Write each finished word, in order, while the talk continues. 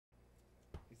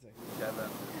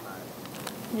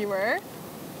You were?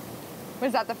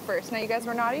 Was that the first night you guys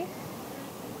were naughty?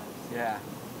 Yeah.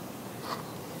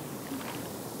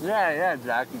 Yeah,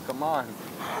 Jackie, come on.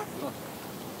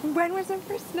 When was the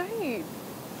first night?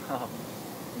 Oh,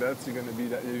 that's you're gonna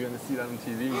see that on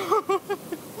TV.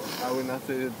 I would not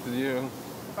say it to you.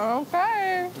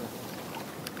 Okay.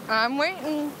 I'm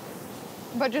waiting.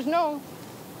 But just know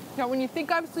that when you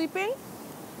think I'm sleeping,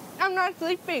 I'm not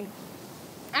sleeping.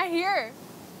 I hear.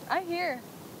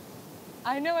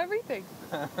 I know everything.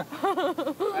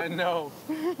 I know.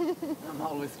 I'm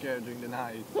always scared during the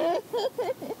night.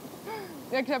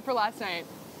 Except for last night.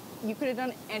 You could have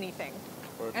done anything.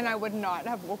 Perfect. And I would not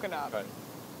have woken up. Okay.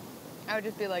 I would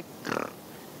just be like...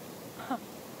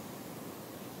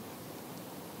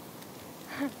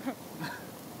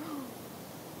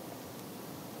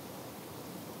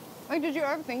 Like, did you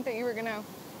ever think that you were gonna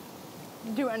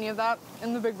do any of that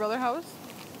in the Big Brother house?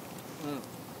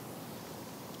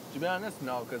 To be honest,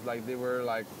 no, because like they were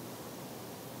like,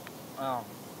 oh,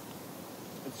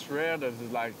 it's rare that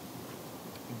there's like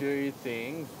dirty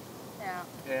things. Yeah.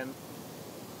 And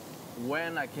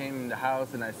when I came in the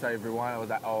house and I saw everyone, I was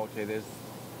like, oh, okay, there's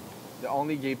the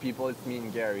only gay people is me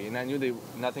and Gary, and I knew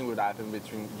nothing would happen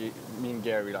between me and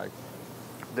Gary. Like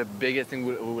the biggest thing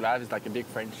we would have is like a big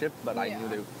friendship, but I knew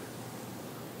they.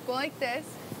 Go like this.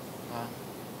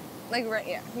 Like right,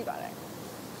 yeah, you got it.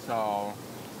 So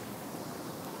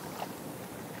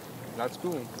that's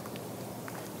cool.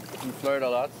 You flirt a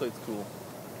lot, so it's cool.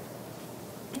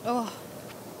 Oh.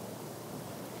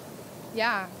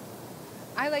 Yeah.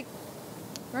 I like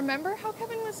remember how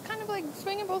Kevin was kind of like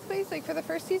swinging both ways like for the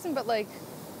first season, but like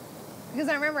because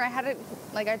I remember I had it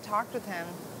like I talked with him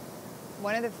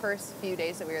one of the first few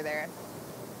days that we were there,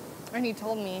 and he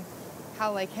told me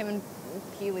how like him and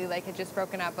Peely like had just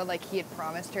broken up, but like he had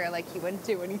promised her like he wouldn't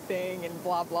do anything and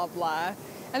blah blah blah.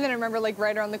 And then I remember like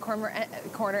right around the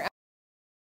corner